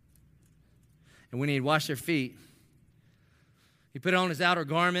 And when he had washed their feet, he put on his outer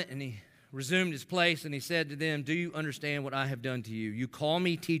garment and he resumed his place, and he said to them, do you understand what I have done to you? You call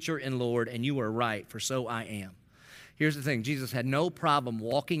me teacher and Lord, and you are right, for so I am. Here's the thing. Jesus had no problem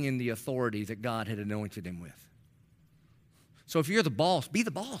walking in the authority that God had anointed him with. So if you're the boss, be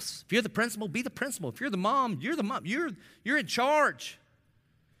the boss. If you're the principal, be the principal. If you're the mom, you're the mom. You're in charge.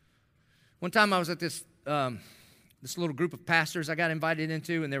 One time I was at this little group of pastors I got invited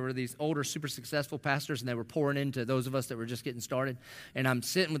into, and there were these older, super successful pastors, and they were pouring into those of us that were just getting started. And I'm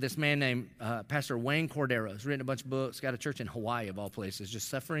sitting with this man named Pastor Wayne Cordero. He's written a bunch of books, got a church in Hawaii of all places, just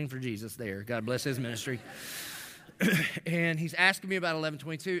suffering for Jesus there. God bless his ministry. And he's asking me about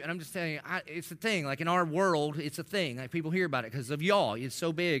 1122, and I'm just telling you, it's a thing. Like in our world, it's a thing. Like people hear about it because of y'all. It's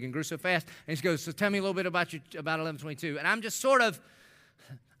so big and grew so fast. And he goes, so tell me a little bit about 1122. And I'm just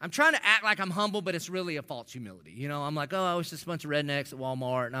I'm trying to act like I'm humble, but it's really a false humility. I'm like, oh, I was just a bunch of rednecks at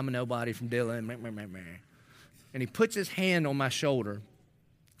Walmart, and I'm a nobody from Dillon. And he puts his hand on my shoulder,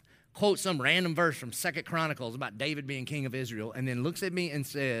 quotes some random verse from 2 Chronicles about David being king of Israel, and then looks at me and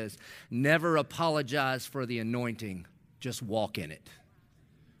says, never apologize for the anointing, just walk in it.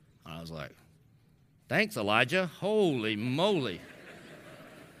 I was like, thanks, Elijah. Holy moly.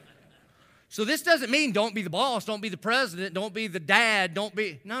 So this doesn't mean don't be the boss, don't be the president, don't be the dad,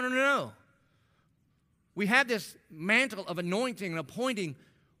 No. We have this mantle of anointing and appointing.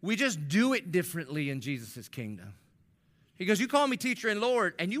 We just do it differently in Jesus' kingdom. He goes, you call me teacher and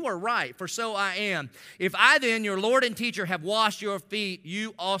Lord, and you are right, for so I am. If I then, your Lord and teacher, have washed your feet,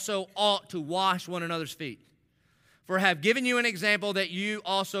 you also ought to wash one another's feet. For I have given you an example that you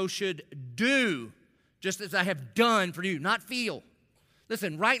also should do, just as I have done for you, not feel.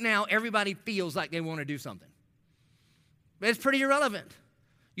 Listen, right now, everybody feels like they want to do something. But it's pretty irrelevant.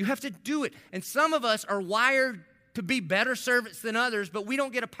 You have to do it. And some of us are wired to be better servants than others, but we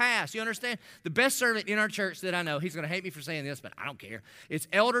don't get a pass. You understand? The best servant in our church that I know, he's going to hate me for saying this, but I don't care. It's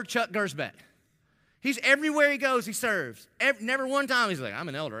Elder Chuck Gersbeck. He's everywhere he goes, he serves. Never one time he's like, I'm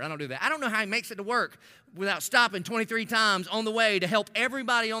an elder, I don't do that. I don't know how he makes it to work without stopping 23 times on the way to help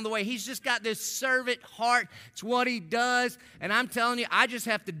everybody on the way. He's just got this servant heart. It's what he does. And I'm telling you, I just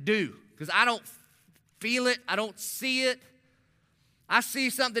have to do, because I don't feel it, I don't see it. I see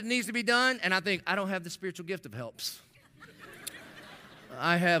something that needs to be done, and I think, I don't have the spiritual gift of helps.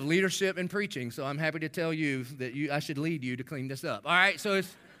 I have leadership in preaching, so I'm happy to tell you that I should lead you to clean this up. All right, so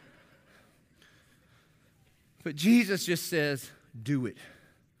it's... But Jesus just says, do it.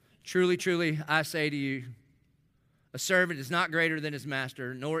 Truly, truly, I say to you, a servant is not greater than his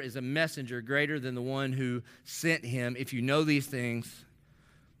master, nor is a messenger greater than the one who sent him. If you know these things,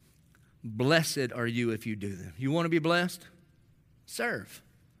 blessed are you if you do them. You want to be blessed? Serve.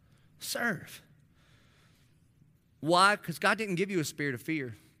 Serve. Why? Because God didn't give you a spirit of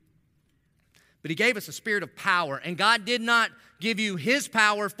fear, but he gave us a spirit of power. And God did not give you his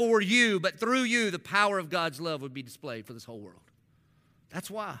power for you, but through you, the power of God's love would be displayed for this whole world.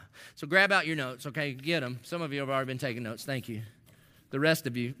 That's why. So grab out your notes, okay? Get them. Some of you have already been taking notes. Thank you. The rest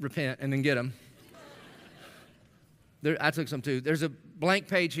of you, repent and then get them. I took some too. There's a blank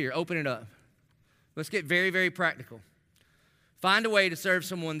page here. Open it up. Let's get very, very practical. Find a way to serve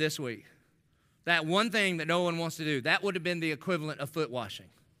someone this week. That one thing that no one wants to do, that would have been the equivalent of foot washing.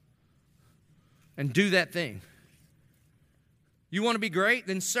 And do that thing. You want to be great?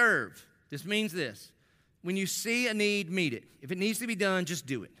 Then serve. This means this. When you see a need, meet it. If it needs to be done, just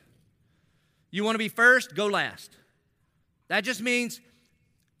do it. You want to be first? Go last. That just means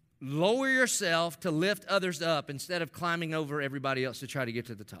lower yourself to lift others up instead of climbing over everybody else to try to get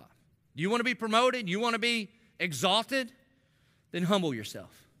to the top. You want to be promoted? You want to be exalted? Then humble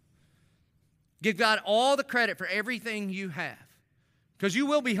yourself. Give God all the credit for everything you have, because you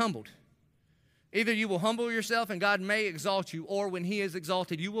will be humbled. Either you will humble yourself and God may exalt you, or when he is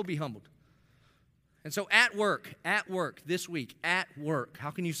exalted, you will be humbled. And so at work this week, at work,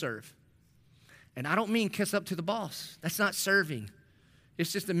 how can you serve? And I don't mean kiss up to the boss. That's not serving.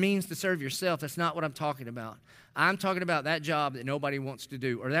 It's just a means to serve yourself. That's not what I'm talking about. I'm talking about that job that nobody wants to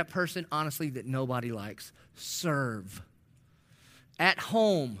do, or that person, honestly, that nobody likes. Serve. At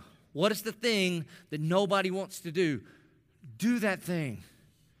home, what is the thing that nobody wants to do? Do that thing.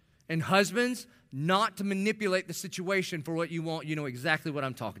 And husbands, not to manipulate the situation for what you want. You know exactly what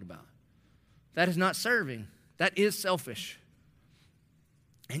I'm talking about. That is not serving. That is selfish.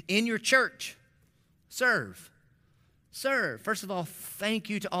 And in your church, serve. Serve. First of all, thank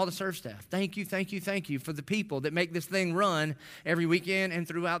you to all the serve staff. Thank you for the people that make this thing run every weekend and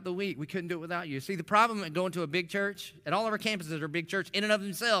throughout the week. We couldn't do it without you. See, the problem at going to a big church, and all of our campuses are big church in and of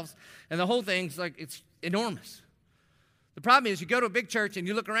themselves, and the whole thing's like, it's enormous. The problem is you go to a big church and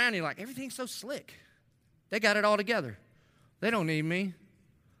you look around and you're like, everything's so slick. They got it all together. They don't need me.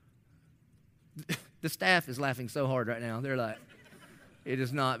 The staff is laughing so hard right now. They're like,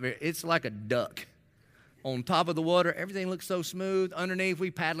 it's like a duck. On top of the water, everything looks so smooth. Underneath,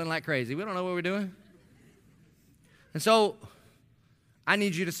 we paddling like crazy. We don't know what we're doing. And so, I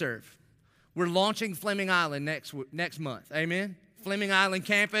need you to serve. We're launching Fleming Island next month. Amen? Fleming Island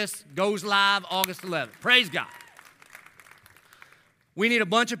campus goes live August 11th. Praise God. We need a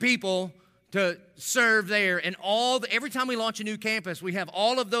bunch of people to serve there. And every time we launch a new campus, we have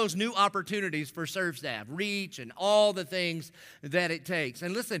all of those new opportunities for serve staff, reach, and all the things that it takes.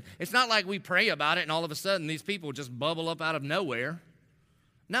 And listen, it's not like we pray about it and all of a sudden these people just bubble up out of nowhere.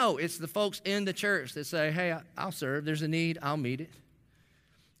 No, it's the folks in the church that say, hey, I'll serve. There's a need. I'll meet it.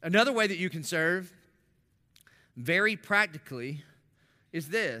 Another way that you can serve, very practically, is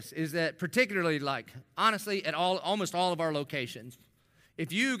that particularly, like, honestly, at almost all of our locations,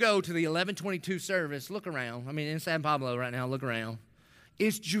 if you go to the 1122 service, look around. I mean, in San Pablo right now, look around.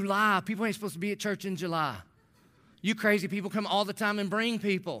 It's July. People ain't supposed to be at church in July. You crazy people come all the time and bring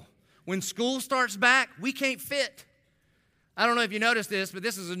people. When school starts back, we can't fit. I don't know if you noticed this, but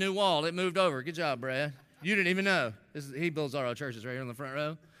this is a new wall. It moved over. Good job, Brad. You didn't even know. He builds all our churches right here in the front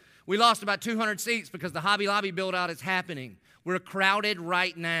row. We lost about 200 seats because the Hobby Lobby build-out is happening. We're crowded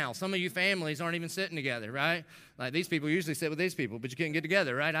right now. Some of you families aren't even sitting together, right? Like these people usually sit with these people, but you can't get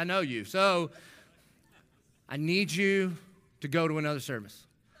together, right? I know you. So I need you. to go to another service?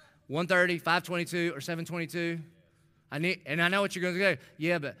 1:30, 5:22, or 7:22? And I know what you're going to say.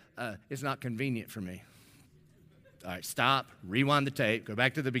 Yeah, but it's not convenient for me. All right, stop, rewind the tape, go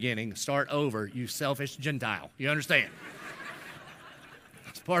back to the beginning, start over, you selfish Gentile. You understand?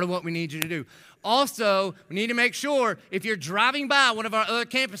 It's part of what we need you to do. Also, we need to make sure if you're driving by one of our other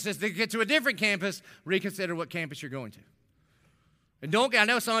campuses to get to a different campus, reconsider what campus you're going to. And I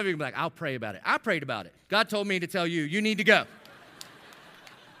know some of you will be like, I'll pray about it. I prayed about it. God told me to tell you, you need to go.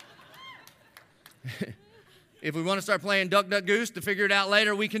 If we want to start playing Duck, Duck, Goose to figure it out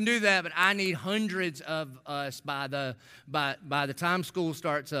later, we can do that. But I need hundreds of us by the time school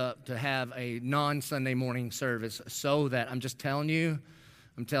starts up to have a non-Sunday morning service so that I'm telling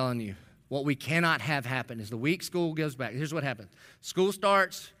you, what we cannot have happen is the week school goes back. Here's what happens. School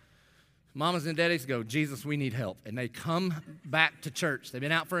starts, mamas and daddies go, Jesus, we need help. And they come back to church. They've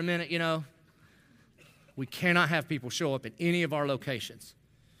been out for a minute, We cannot have people show up at any of our locations.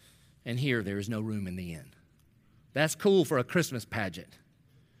 And here, there is no room in the inn. That's cool for a Christmas pageant.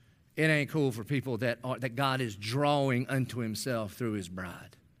 It ain't cool for people that God is drawing unto himself through his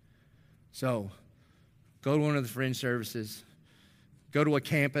bride. So, go to one of the fringe services. Go to a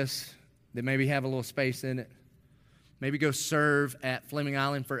campus that maybe have a little space in it. Maybe go serve at Fleming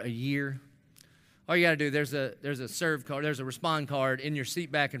Island for a year. All you got to do, there's a serve card, there's a respond card in your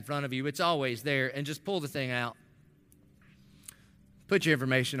seat back in front of you. It's always there. And just pull the thing out. Put your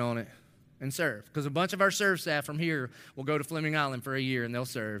information on it and serve. Because a bunch of our serve staff from here will go to Fleming Island for a year and they'll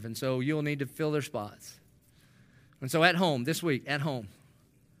serve. And so you'll need to fill their spots. And so at home, this week, at home,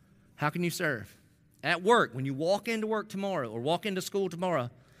 how can you serve? At work, when you walk into work tomorrow or walk into school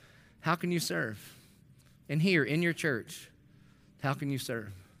tomorrow, how can you serve? And here, in your church, how can you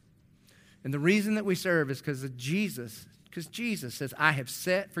serve? And the reason that we serve is because Jesus says, I have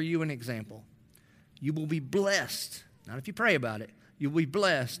set for you an example. You will be blessed. Not if you pray about it. You'll be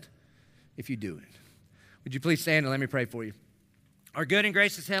blessed if you do it. Would you please stand and let me pray for you? Our good and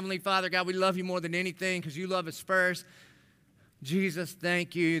gracious Heavenly Father, God, we love you more than anything because you love us first. Jesus,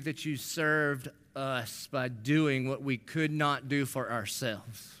 thank you that you served us by doing what we could not do for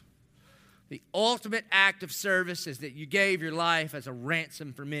ourselves. The ultimate act of service is that you gave your life as a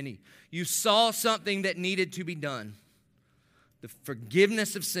ransom for many. You saw something that needed to be done. The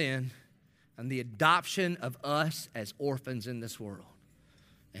forgiveness of sin and the adoption of us as orphans in this world.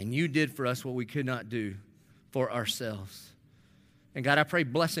 And you did for us what we could not do for ourselves. And God, I pray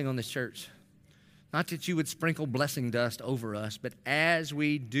blessing on this church. Not that you would sprinkle blessing dust over us, but as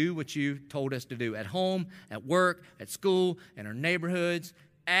we do what you told us to do at home, at work, at school, in our neighborhoods,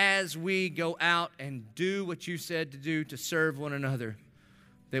 as we go out and do what you said to do to serve one another,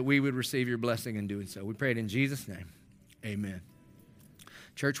 that we would receive your blessing in doing so. We pray it in Jesus' name. Amen.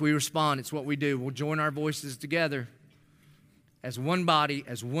 Church, we respond. It's what we do. We'll join our voices together as one body,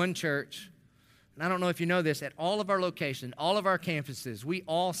 as one church. And I don't know if you know this, at all of our locations, all of our campuses, we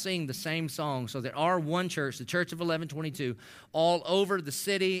all sing the same song so that our one church, the Church of 1122, all over the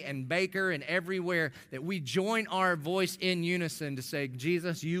city and Baker and everywhere, that we join our voice in unison to say,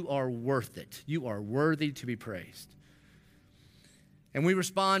 Jesus, you are worth it. You are worthy to be praised. And we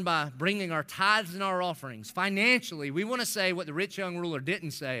respond by bringing our tithes and our offerings. Financially, we want to say what the rich young ruler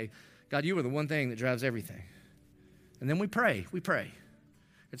didn't say. God, you are the one thing that drives everything. And then we pray. We pray.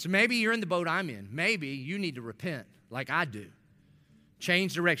 And so maybe you're in the boat I'm in. Maybe you need to repent like I do.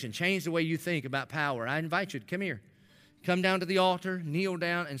 Change direction. Change the way you think about power. I invite you to come here. Come down to the altar, kneel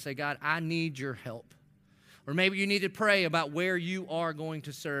down, and say, God, I need your help. Or maybe you need to pray about where you are going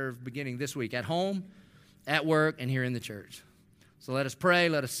to serve beginning this week, at home, at work, and here in the church. So let us pray,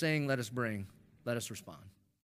 let us sing, let us bring, let us respond.